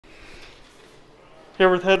Here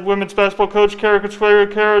with head women's basketball coach Cara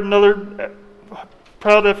Consuegra. Cara, another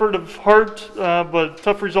proud effort of heart, but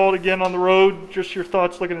tough result again on the road. Just your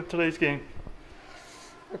thoughts looking at today's game.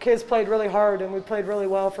 Our kids played really hard, and we played really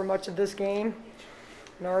well for much of this game.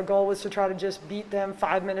 And our goal was to try to just beat them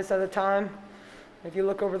 5 minutes at a time. If you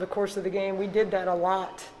look over the course of the game, we did that a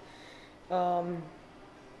lot. You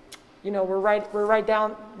know, we're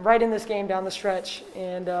right in this game down the stretch,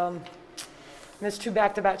 and missed 2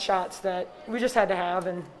 back-to-back shots that we just had to have,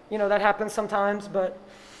 and you know that happens sometimes. But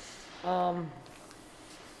you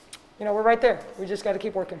know, we're right there. We just got to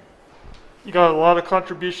keep working. You got a lot of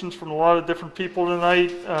contributions from a lot of different people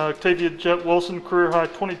tonight. Octavia Jet Wilson, career high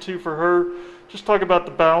 22 for her. Just talk about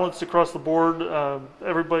the balance across the board.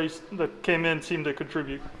 Everybody that came in seemed to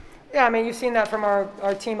contribute. Yeah, I mean, you've seen that from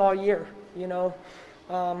our team all year. You know,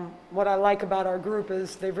 what I like about our group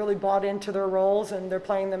is they've really bought into their roles and they're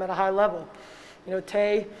playing them at a high level. You know,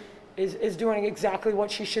 Tay is doing exactly what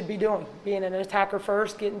she should be doing, being an attacker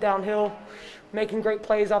first, getting downhill, making great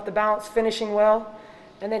plays off the bounce, finishing well,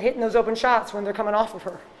 and then hitting those open shots when they're coming off of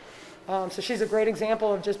her. So she's a great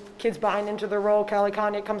example of just kids buying into their role. Callie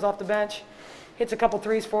Connick comes off the bench, hits a couple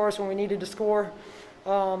threes for us when we needed to score.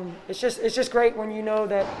 It's just great when you know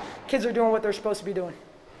that kids are doing what they're supposed to be doing.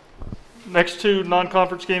 Next 2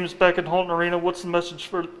 non-conference games back at Halton Arena. What's the message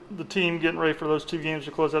for the team getting ready for those 2 games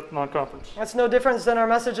to close out the non-conference? That's no different than our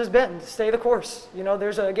message has been. Stay the course. You know,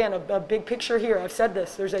 there's, again, a big picture here. I've said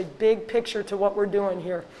this. There's a big picture to what we're doing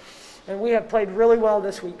here. And we have played really well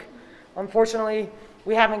this week. Unfortunately,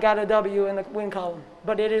 we haven't got a W in the win column.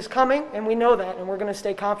 But it is coming, and we know that. And we're going to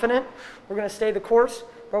stay confident. We're going to stay the course.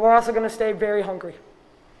 But we're also going to stay very hungry.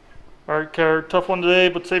 All right, Cara, tough one today,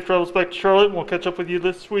 but safe travels back to Charlotte. We'll catch up with you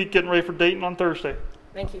this week, getting ready for Dayton on Thursday.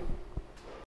 Thank you.